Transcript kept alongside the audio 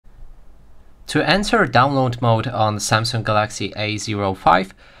To enter download mode on Samsung Galaxy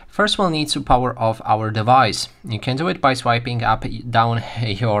A05, first we'll need to power off our device. You can do it by swiping up down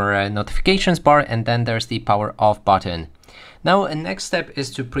your notifications bar, and then there's the power off button. Now the next step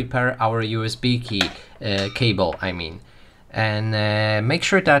is to prepare our USB key cable, and make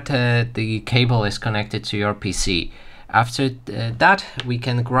sure that the cable is connected to your PC. After that, we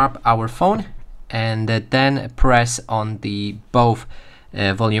can grab our phone and then press on the both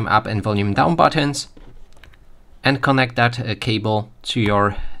volume up and volume down buttons and connect that cable to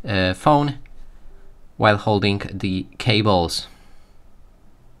your phone while holding the cables.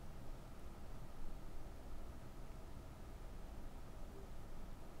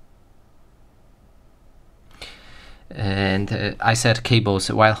 And I said cables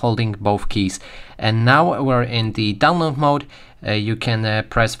while holding both keys. And now we're in the download mode. You can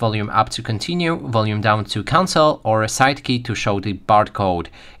press volume up to continue, volume down to cancel, or a side key to show the barcode.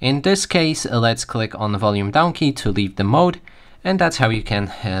 In this case, let's click on the volume down key to leave the mode, and that's how you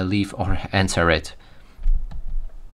can leave or enter it.